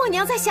们容默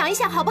娘再想一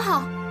想，好不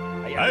好？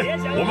哎，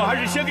我们还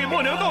是先给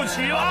默娘道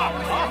喜了。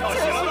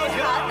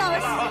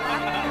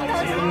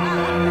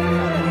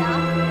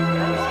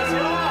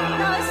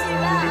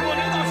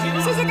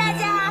谢谢大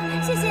家，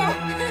谢谢。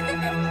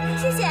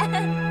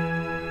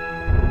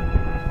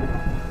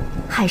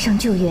海上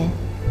救援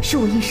是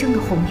我一生的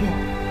宏愿，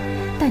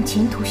但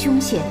前途凶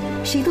险，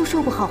谁都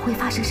说不好会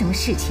发生什么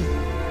事情。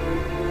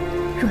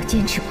若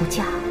坚持不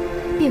嫁，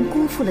便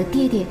辜负了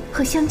爹爹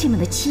和乡亲们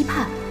的期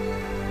盼。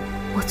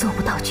我做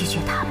不到拒绝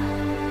他们。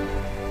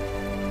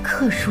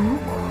可如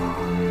果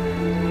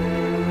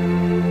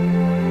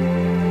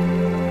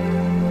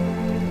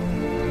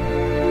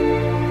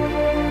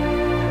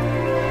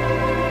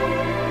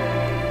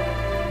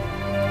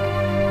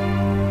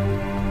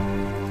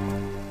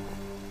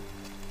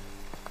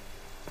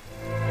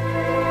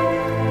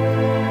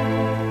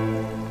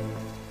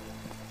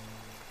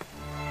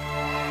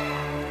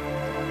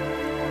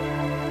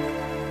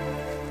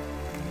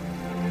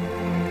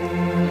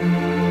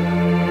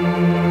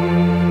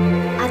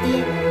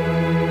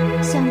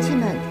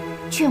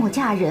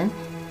嫁人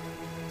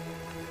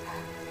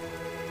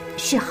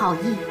是好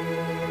意。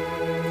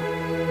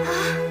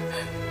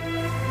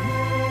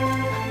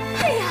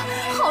哎呀，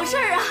好事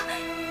儿啊！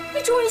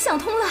你终于想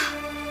通了。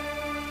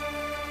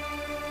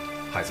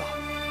孩子，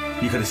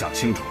你可得想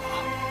清楚了啊！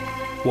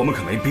我们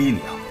可没逼你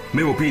啊，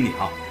没有逼你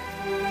啊。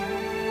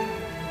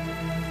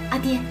阿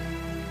爹，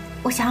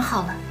我想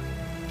好了，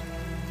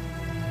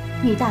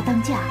女大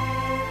当嫁，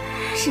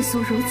世俗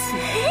如此。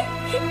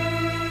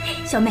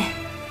小妹，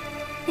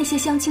那些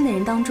相亲的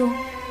人当中，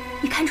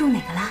你看中哪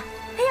个啦？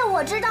哎呀，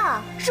我知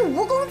道，是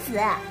吴公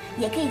子，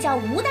也可以叫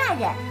吴大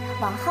人，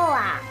往后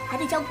啊还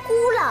得叫姑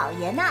老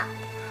爷呢。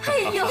哎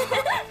呦，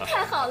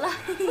太好了，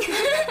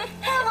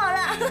太好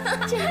了，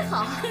真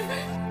好。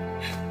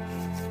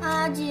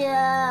阿姐，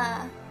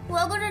我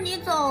要跟着你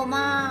走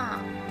嘛。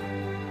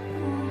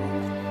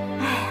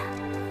哎呀，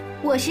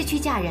我是去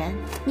嫁人，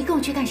你跟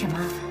我去干什么？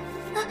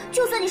啊，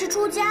就算你是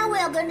出家，我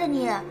也要跟着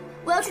你。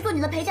我要去做你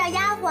的陪嫁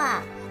丫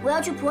鬟，我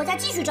要去婆家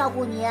继续照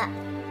顾你。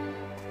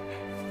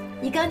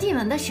你刚进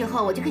门的时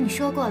候我就跟你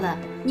说过了，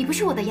你不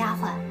是我的丫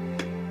鬟。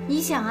你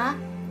想啊，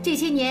这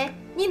些年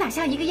你哪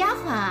像一个丫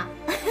鬟啊？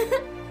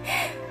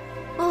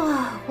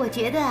哦，我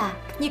觉得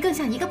你更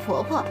像一个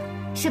婆婆，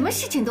什么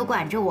事情都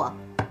管着我。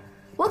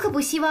我可不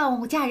希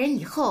望我嫁人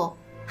以后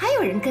还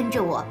有人跟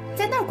着我，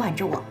在那儿管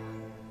着我。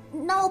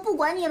那我不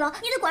管你了，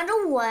你得管着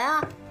我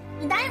呀！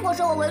你答应过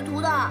收我为徒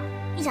的，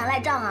你想赖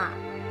账啊？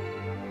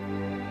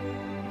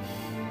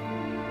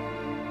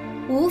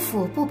吴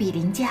府不比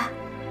林家，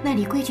那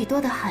里规矩多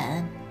得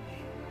很。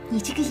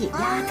你这个野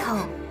丫头，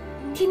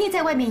天天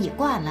在外面也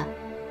惯了，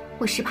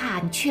我是怕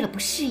你去了不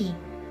适应。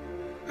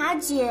阿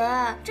姐，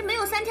这没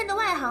有3天的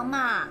外行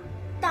嘛，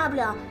大不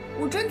了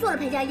我真做了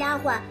陪嫁丫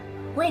鬟，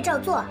我也照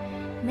做，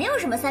没有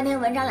什么3篇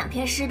文章2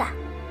篇诗的。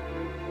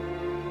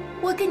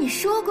我跟你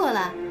说过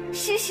了，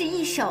诗是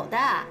一首的，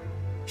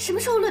什么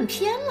时候论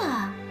篇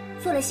了？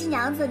做了新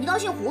娘子，你高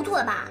兴糊涂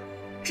了吧？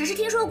只是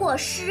听说过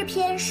诗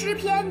篇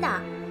的，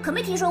可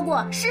没听说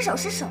过诗首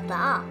的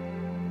啊。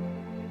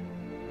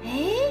哎，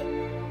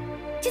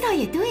这倒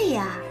也对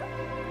呀。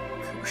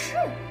可不是。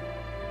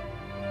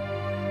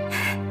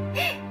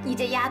你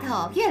这丫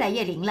头越来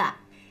越灵了，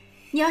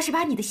你要是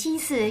把你的心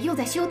思用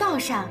在修道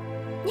上，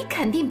你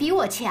肯定比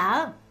我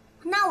强。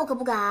那我可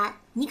不敢，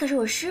你可是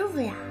我师傅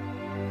呀。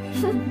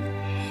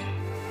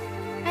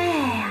哎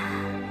呀，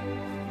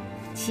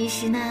其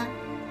实呢，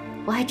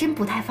我还真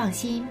不太放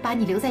心把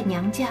你留在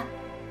娘家，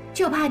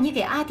就怕你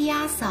给阿爹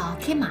阿嫂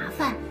添麻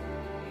烦。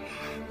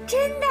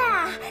真的？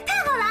太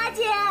好了，阿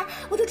姐，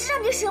我就知道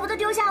你舍不得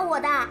丢下我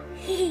的。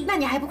那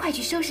你还不快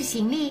去收拾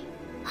行李？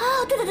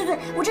哦，对，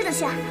我真的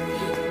去啊。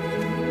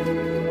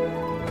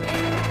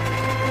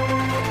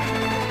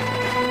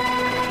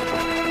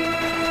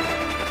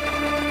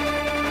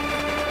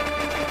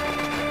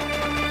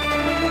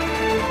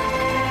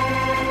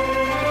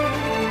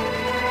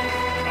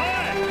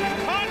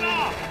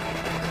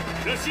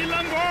新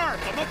郎官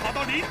怎么跑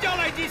到林家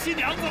来接新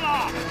娘子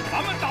了？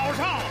咱们岛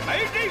上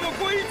没这个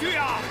规矩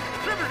啊，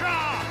是不是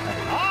啊？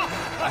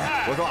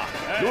我说，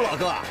刘老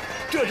哥，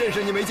这阵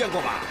势你没见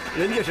过吧？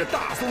人家是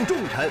大宋重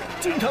臣，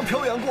经常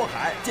漂洋过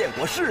海，见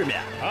过世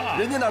面，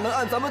人家哪能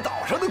按咱们岛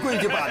上的规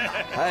矩办呢？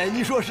哎，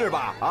你说是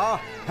吧？啊，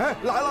哎，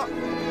来了，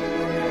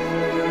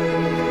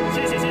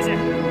谢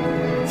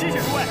谢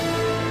诸位。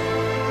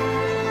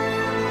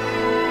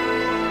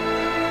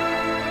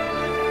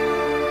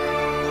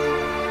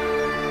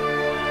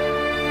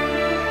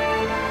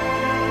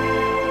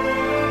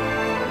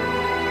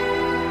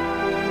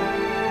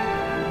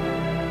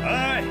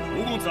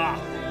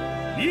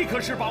你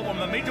可是把我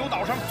们湄洲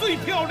岛上最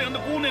漂亮的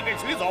姑娘给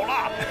娶走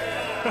了。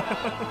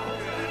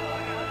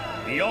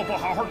你要不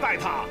好好待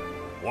她，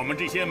我们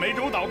这些湄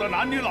洲岛的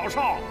男女老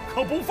少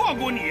可不放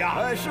过你呀！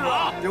哎，是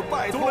啊，就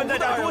拜托宗门大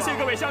家多谢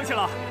各位乡亲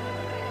了。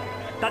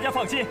大家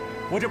放心，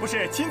我这不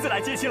是亲自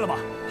来接亲了吗？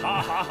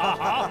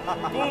好，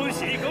恭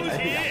喜！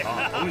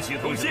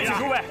谢谢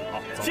诸位，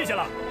谢谢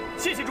了，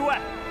谢谢诸位。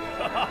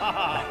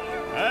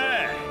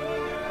哎，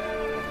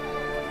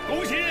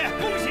恭喜啊！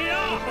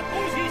恭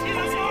喜新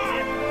郎官！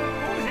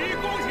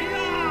恭喜啊！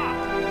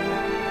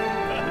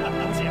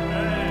恭喜！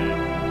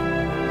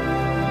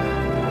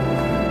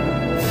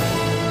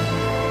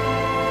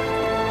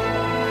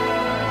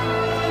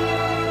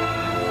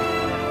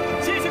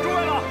谢谢诸位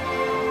了。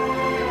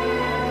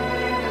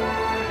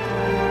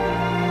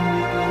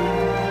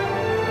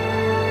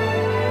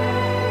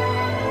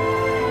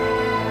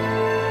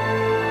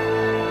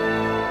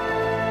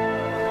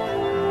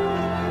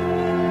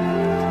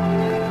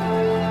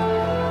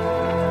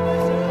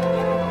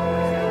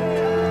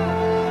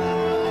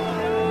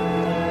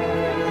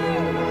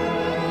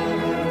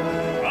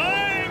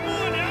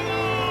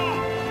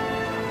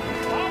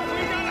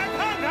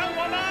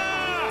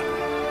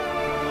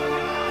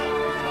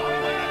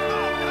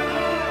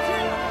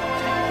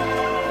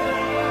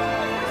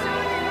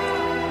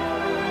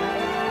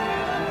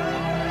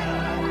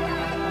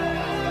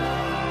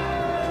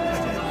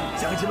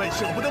乡亲们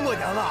舍不得默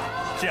娘啊！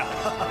是啊。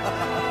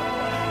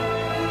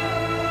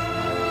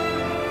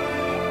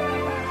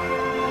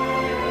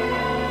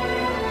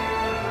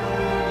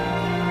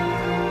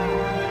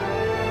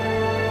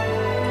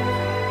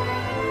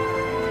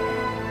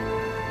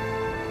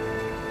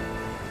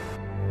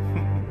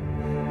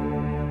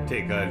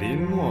这个林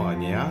默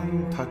娘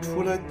她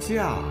出了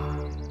嫁，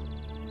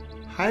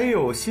还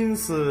有心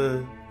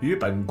思与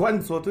本官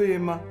作对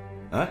吗？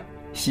啊，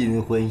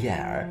新婚燕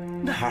尔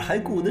哪还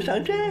顾得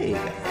上这个呀？